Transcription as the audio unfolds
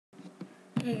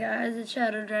Hey guys, it's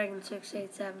Shadow Dragon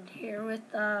 687 here with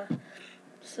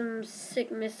some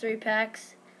sick mystery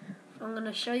packs. I'm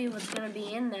gonna show you what's gonna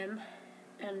be in them,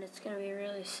 and it's gonna be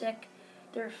really sick.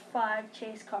 There are 5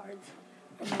 chase cards,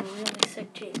 and they're really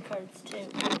sick chase cards too.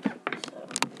 So I'm just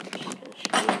gonna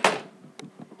show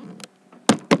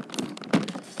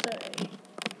you.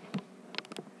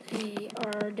 So they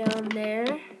are down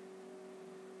there.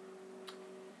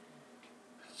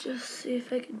 Let's just see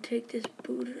if I can take this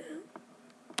boot out.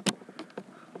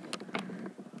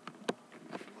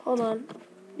 Hold on.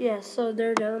 Yeah, so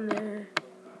they're down there.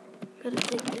 Gotta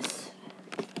take this.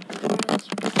 Show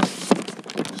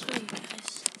you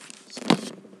guys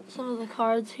some of the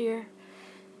cards here.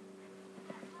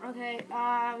 Okay,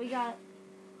 we got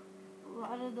a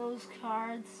lot of those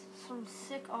cards. Some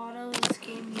sick autos this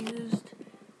game used.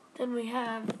 Then we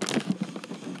have,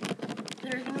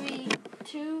 there's gonna be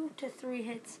 2 to 3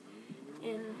 hits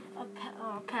in a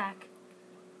pack.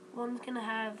 One's gonna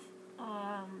have,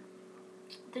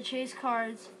 the chase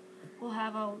cards will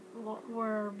have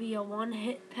be a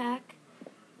 1-hit pack.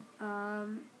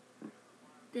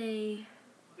 The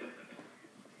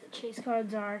chase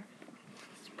cards are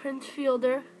Prince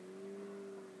Fielder,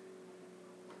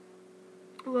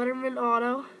 Letterman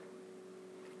Auto,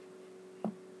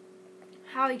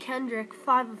 Howie Kendrick,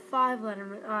 5 of 5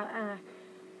 Letterman,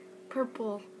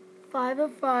 purple, 5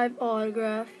 of 5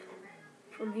 autograph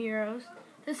from Heroes.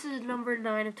 This is number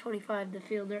 9 of 25, the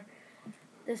Fielder.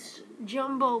 This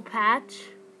jumbo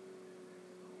patch,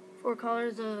 4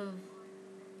 colors of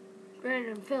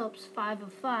Brandon Phillips, 5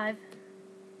 of 5.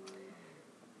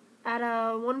 At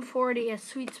 140, a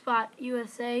Sweet Spot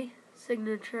USA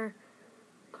signature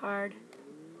card.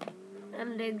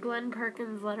 And a Glenn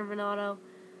Perkins Letterman Auto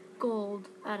gold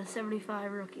out of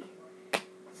 75 rookie.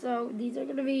 So these are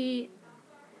going to be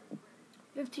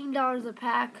 $15 a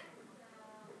pack.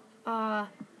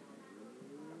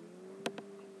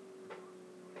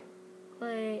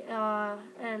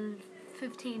 And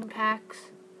 15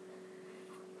 packs.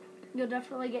 You'll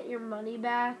definitely get your money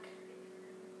back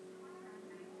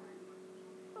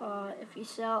if you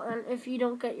sell. And if you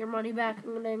don't get your money back,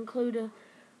 I'm going to include a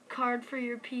card for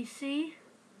your PC.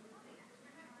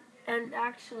 And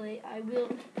actually, I will,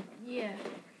 yeah.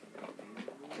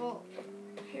 Well,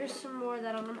 here's some more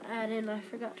that I'm going to add in. I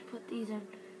forgot to put these in.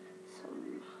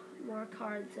 Some more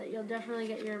cards that you'll definitely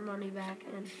get your money back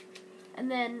in. And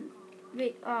then,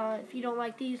 if you don't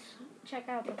like these, check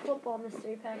out the football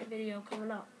mystery pack video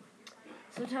coming up.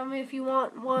 So tell me if you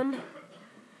want one.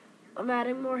 I'm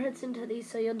adding more hits into these,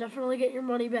 so you'll definitely get your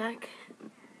money back.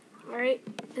 Alright,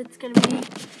 it's going to be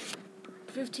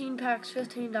 15 packs,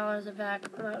 $15 a pack.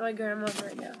 I'm at my grandma's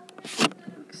right now.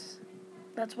 Thanks.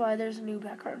 That's why there's a new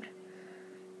background.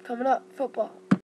 Coming up, football.